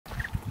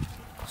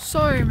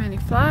so many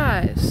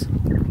flies.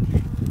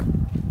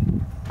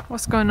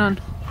 What's going on?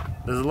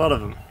 There's a lot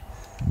of them.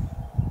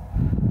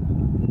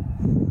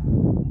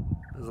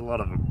 There's a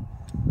lot of them.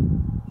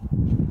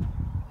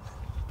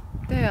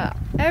 They are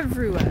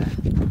everywhere.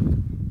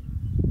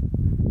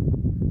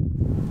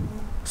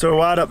 So we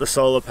wired up the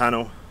solar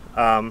panel.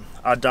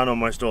 I'd done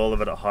almost all of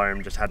it at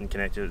home, just hadn't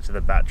connected it to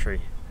the battery.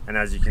 And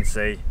as you can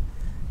see,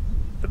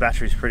 the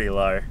battery's pretty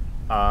low.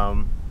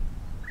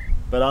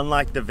 But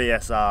unlike the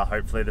VSR,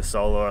 hopefully the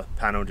solar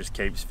panel just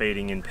keeps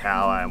feeding in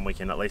power and we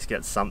can at least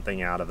get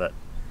something out of it.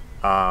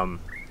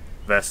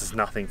 Versus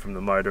nothing from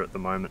the motor at the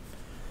moment.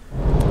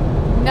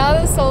 Now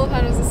that the solar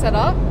panels are set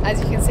up, as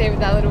you can see with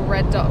that little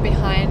red dot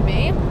behind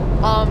me,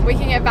 we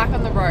can get back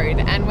on the road,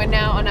 and we're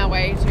now on our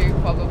way to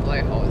Quobba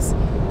blowholes.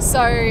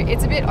 So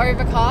it's a bit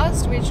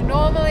overcast, which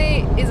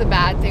normally is a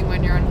bad thing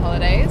when you're on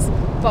holidays,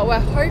 but we're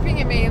hoping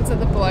it means that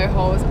the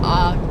blowholes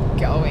are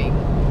going.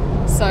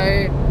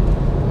 So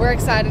we're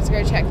excited to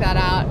go check that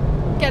out,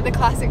 get the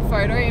classic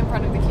photo in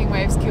front of the King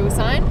Waves kill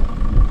sign.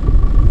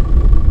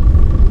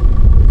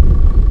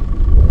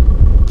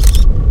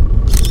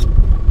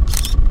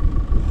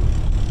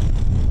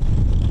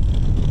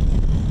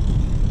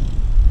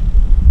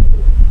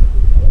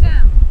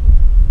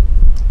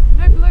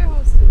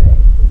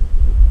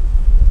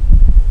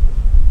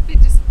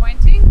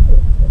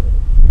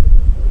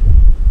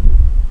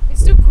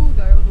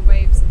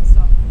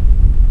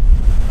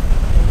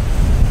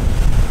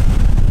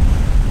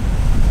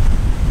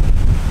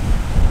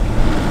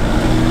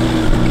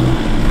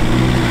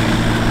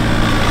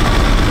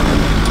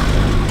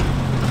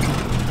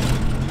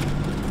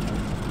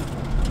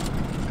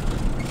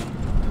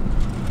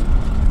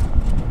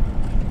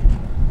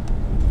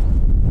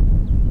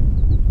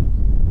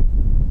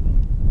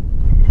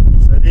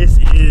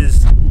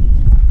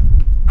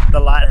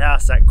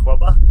 At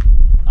Quobba.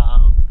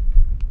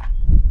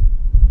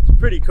 It's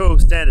pretty cool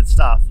standard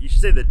stuff. You should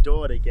see the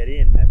door to get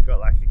in. They've got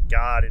like a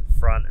guard in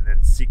front and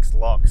then 6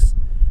 locks,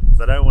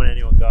 so I don't want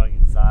anyone going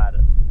inside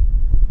it.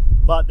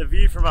 But the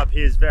view from up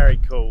here is very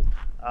cool.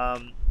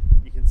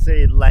 You can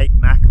see Lake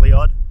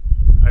MacLeod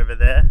over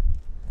there,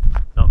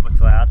 not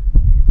McLeod,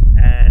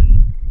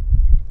 and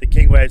the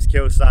King Waves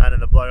kill sign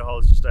and the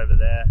blowholes just over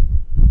there.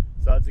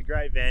 So it's a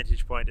great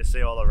vantage point to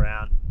see all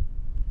around.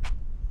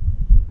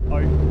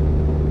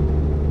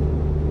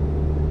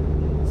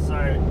 So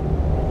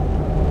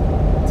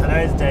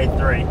today's day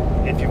 3.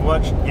 If you've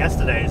watched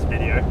yesterday's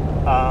video,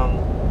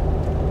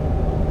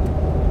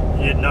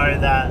 you'd know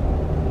that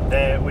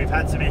we've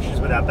had some issues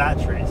with our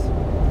batteries,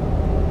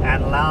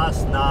 and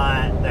last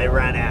night they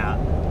ran out,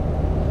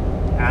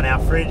 and our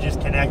fridge is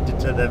connected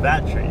to the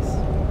batteries,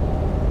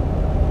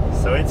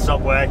 so it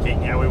stopped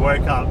working, and we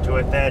woke up to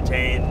a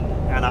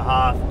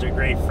 13.5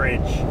 degree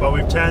fridge. But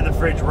we've turned the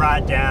fridge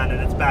right down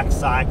and it's back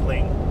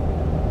cycling.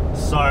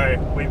 So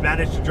we've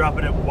managed to drop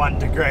it at 1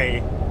 degree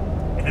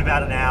in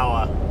about an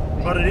hour,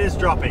 but it is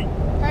dropping.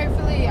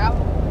 Hopefully our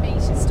meat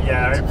is still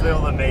good. Hopefully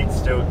all the meat's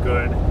still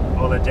good,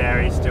 all the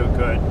dairy's still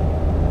good.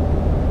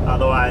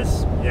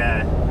 Otherwise,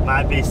 yeah, it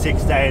might be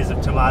 6 days of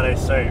tomato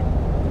soup.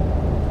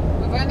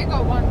 We've only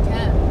got 1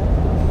 can.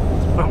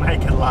 We'll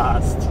make it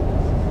last.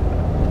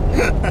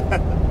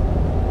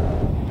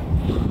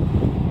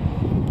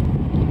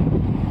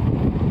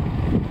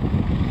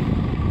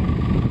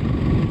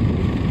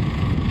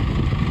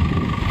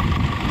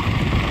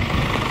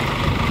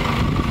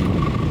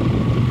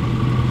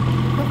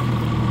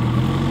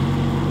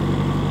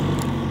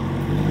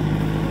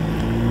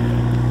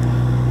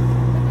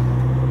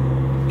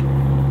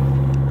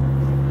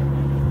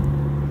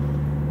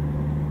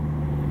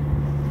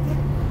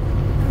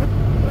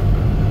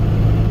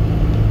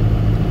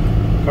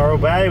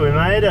 Bay, we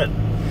made it!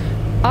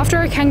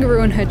 After a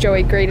kangaroo and her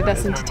joey greeted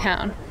us into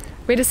town,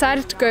 we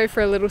decided to go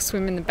for a little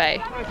swim in the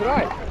bay.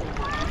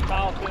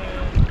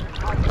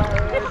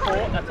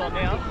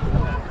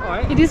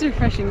 It is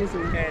refreshing,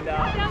 isn't it?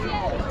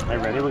 Are you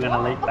ready? We're going to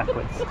leap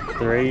backwards.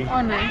 3.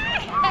 Oh no.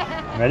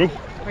 Ready?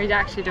 Are you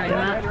actually doing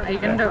that? Are you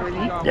going to do it with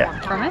me? Yeah.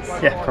 Promise?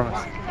 Yeah,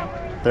 promise.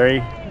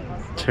 3,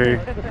 2,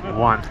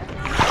 1.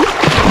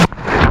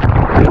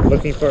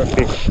 Looking for a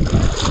fish.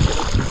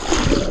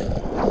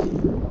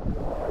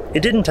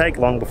 It didn't take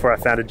long before I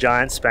found a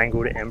giant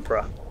spangled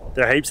emperor.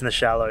 There are heaps in the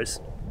shallows.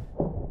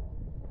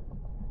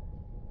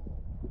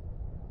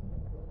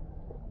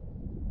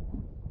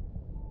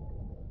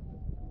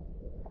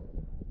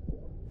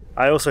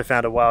 I also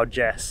found a wild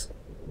jess.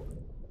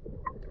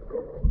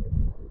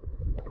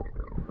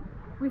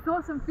 We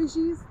saw some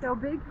fishies. They were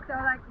big. They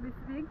were like this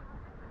big,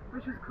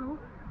 which was cool.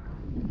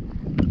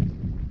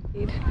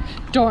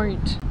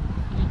 Don't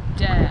you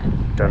dare.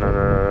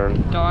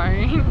 Dun-dun-dun.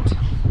 Don't.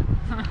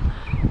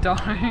 Don't.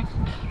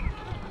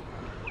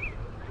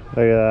 Look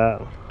at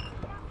that.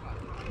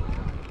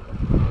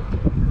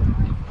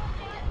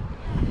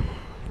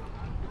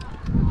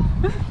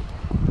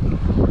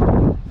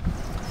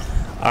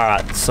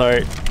 Alright,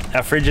 so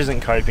our fridge isn't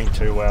coping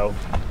too well,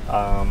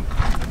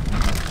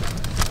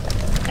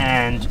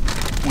 and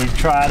we've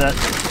tried it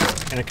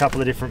in a couple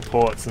of different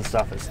ports and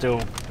stuff. It's still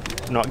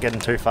not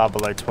getting too far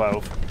below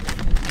 12.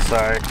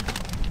 So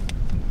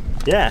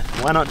yeah,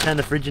 why not turn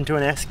the fridge into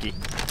an esky?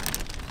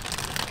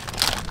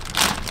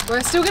 We're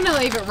still going to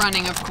leave it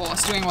running, of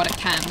course, doing what it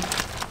can,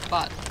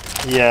 but...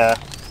 Yeah,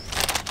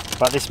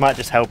 but this might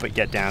just help it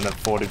get down to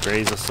 4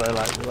 degrees or so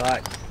like we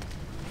like.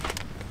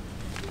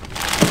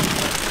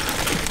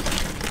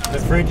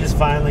 The fridge is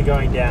finally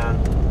going down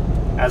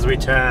as we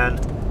turn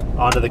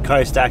onto the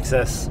coast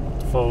access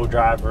full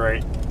drive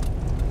route.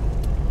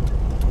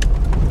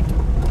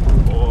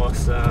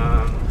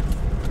 Awesome.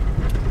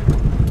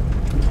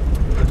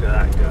 Look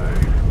at that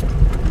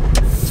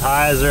go.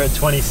 Tyres are at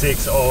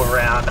 26 all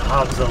around,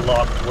 hubs are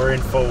locked, we're in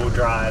 4-wheel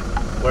drive,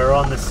 we're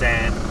on the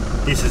sand.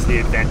 This is the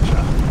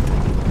adventure.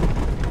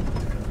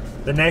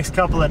 The next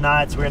couple of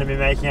nights we're going to be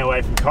making our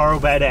way from Coral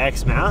Bay to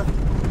Exmouth,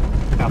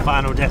 our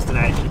final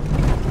destination.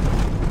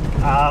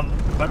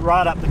 But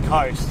right up the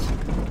coast.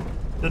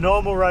 The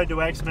normal road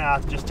to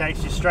Exmouth just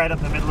takes you straight up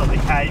the middle of the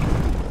cape.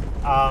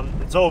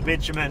 It's all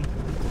bitumen,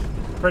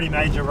 pretty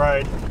major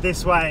road.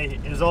 This way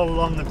is all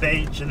along the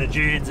beach and the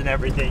dunes and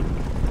everything.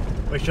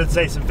 We should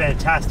see some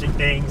fantastic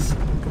things.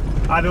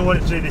 I've been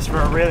wanting to do this for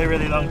a really,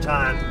 really long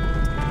time.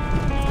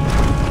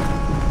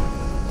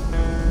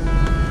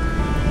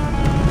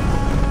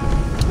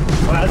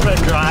 Well, as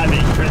we're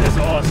driving through this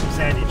awesome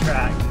sandy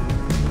track,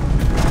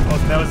 well,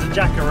 there was a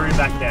jackaroo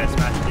back there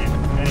smashed in.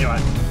 Anyway,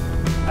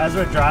 as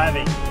we're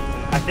driving,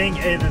 I think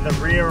either the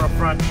rear or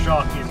front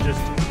shock is just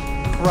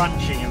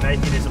crunching and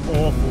making this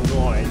awful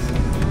noise.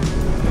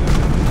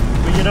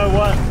 But you know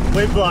what?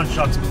 We've blown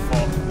shocks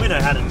before. We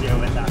know how to deal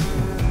with that.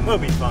 We'll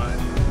be fine.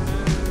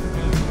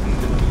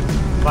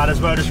 Might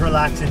as well just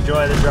relax,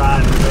 enjoy the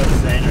drive, enjoy the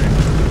scenery.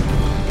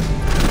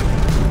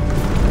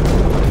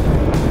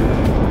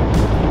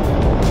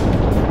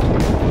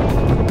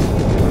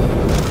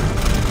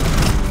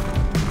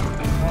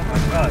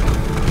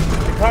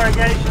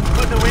 Corrugations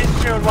put the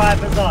windshield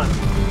wipers on.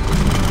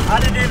 I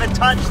didn't even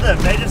touch them,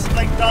 they just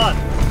flicked on.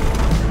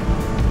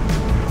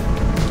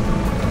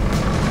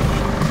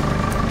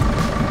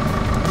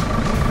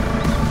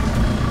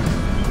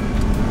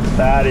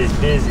 That is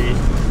busy.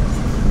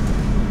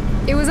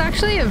 It was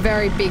actually a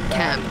very big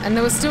camp and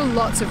there was still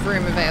lots of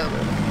room available.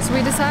 So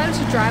we decided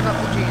to drive up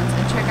the dunes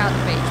and check out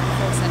the beach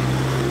before setting off.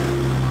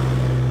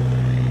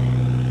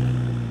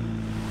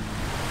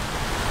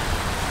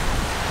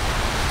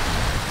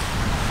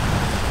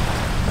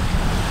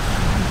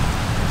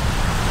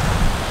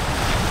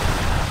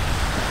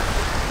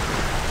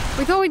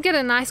 We thought we'd get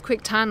a nice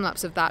quick time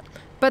lapse of that,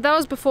 but that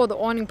was before the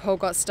awning pole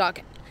got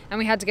stuck and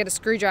we had to get a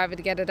screwdriver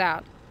to get it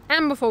out,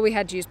 and before we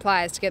had to use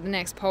pliers to get the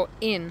next pole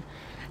in,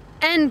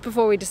 and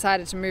before we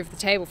decided to move the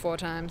table 4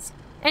 times.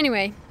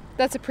 Anyway,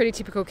 that's a pretty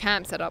typical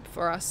camp setup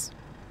for us.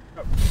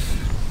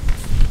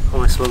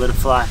 Almost will let it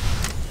fly.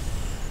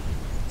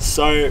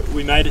 So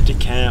we made it to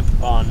camp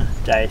on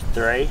day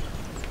 3.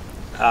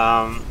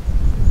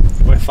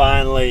 We're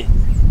finally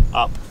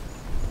up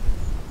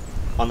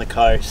on the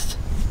coast,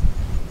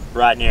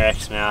 right near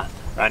Exmouth,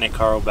 right near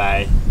Coral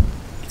Bay.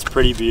 It's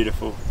pretty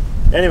beautiful.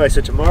 Anyway,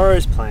 so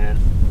tomorrow's plan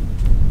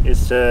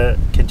is to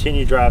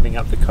continue driving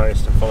up the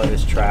coast and follow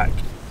this track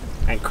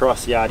and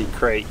cross Yardie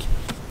Creek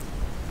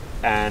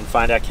and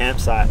find our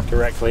campsite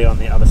directly on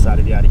the other side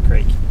of Yardie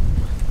Creek.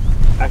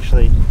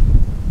 Actually,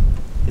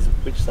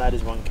 which side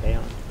is 1K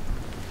on?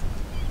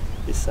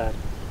 This side?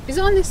 Is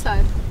it on this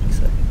side? I think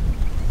so.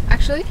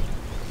 Actually?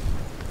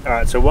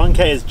 Alright, so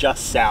 1K is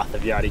just south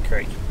of Yardie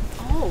Creek.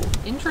 Oh,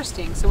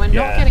 interesting. So we're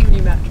not getting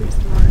new batteries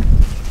tomorrow.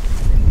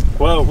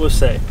 Well, we'll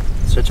see.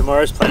 So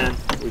tomorrow's plan,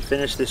 we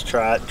finish this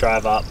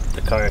drive up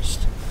the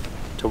coast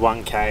to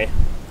 1K.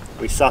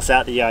 We suss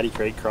out the Yardie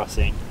Creek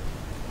crossing.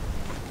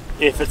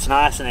 If it's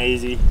nice and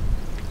easy,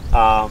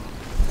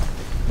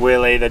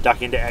 we'll either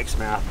duck into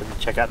Exmouth and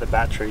check out the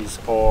batteries,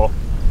 or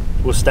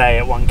we'll stay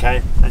at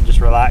 1K and just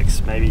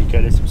relax, maybe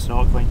go do some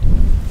snorkeling.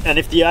 And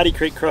if the Yardie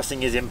Creek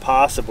crossing is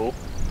impassable,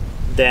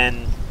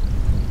 then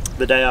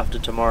the day after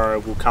tomorrow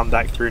we'll come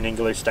back through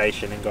Ningaloo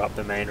Station and go up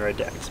the main road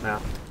to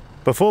Exmouth.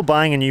 Before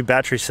buying a new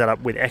battery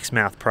setup with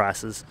Exmouth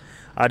prices,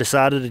 I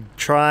decided to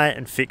try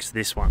and fix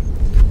this one.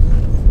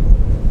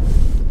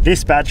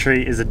 This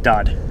battery is a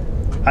dud.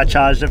 I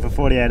charged it for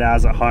 48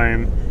 hours at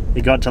home,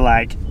 it got to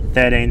like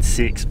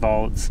 13.6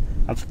 volts.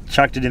 I've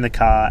chucked it in the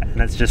car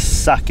and it's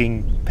just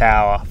sucking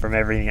power from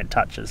everything it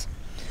touches.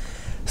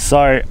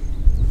 So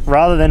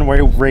rather than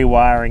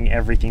rewiring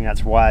everything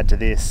that's wired to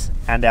this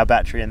and our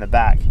battery in the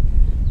back,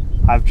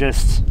 I've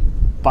just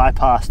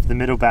bypassed the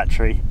middle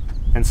battery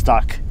and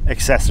stuck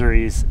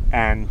accessories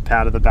and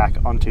power to the back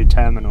onto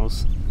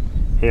terminals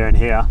here and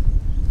here,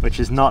 which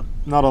is not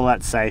all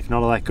that safe,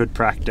 not all that good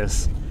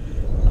practice,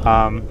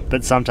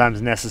 but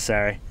sometimes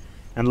necessary.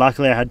 And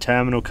luckily I had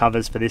terminal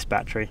covers for this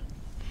battery.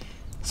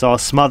 So I'll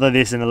smother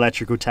this in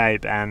electrical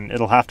tape and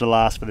it'll have to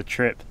last for the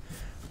trip,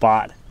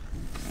 but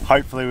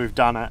hopefully we've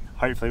done it.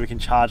 Hopefully we can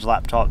charge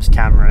laptops,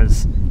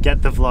 cameras,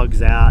 get the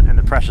vlogs out and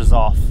the pressure's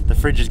off. The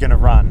fridge is gonna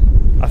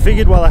run. I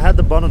figured while I had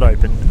the bonnet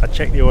open, I'd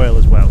check the oil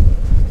as well.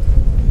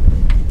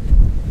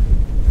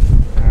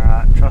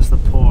 Alright, trust the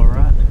pour,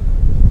 right?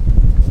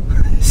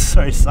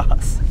 So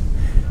sus.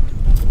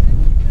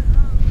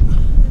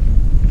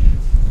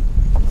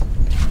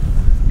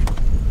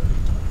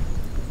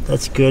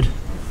 That's good.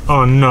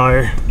 Oh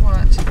no.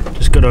 What?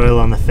 Just got oil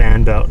on the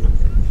fan belt.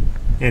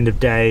 End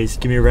of days.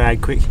 Give me a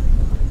rag quick.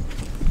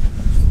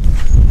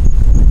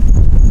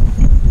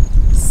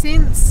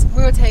 Since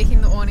we were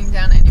taking the awning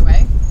down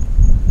anyway,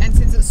 and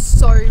since it's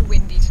so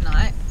windy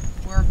tonight,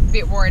 we're a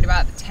bit worried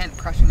about the tent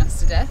crushing us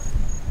to death.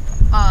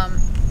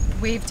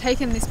 We've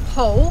taken this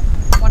pole,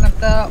 one of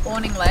the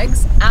awning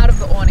legs, out of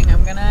the awning.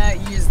 I'm gonna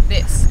use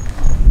this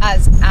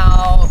as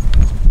our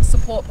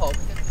support pole.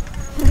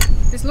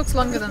 This looks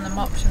longer than the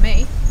mop to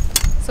me,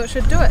 so it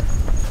should do it.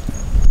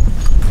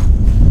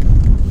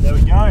 There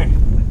we go.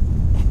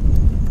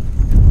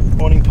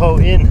 Awning pole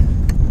in.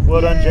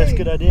 Well done, Yay. Jess.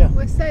 Good idea.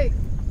 We're safe.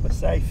 We're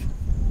safe.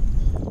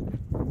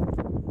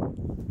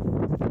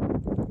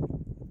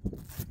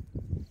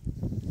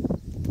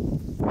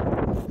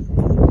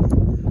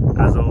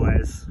 As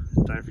always,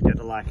 don't forget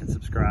to like and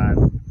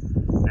subscribe.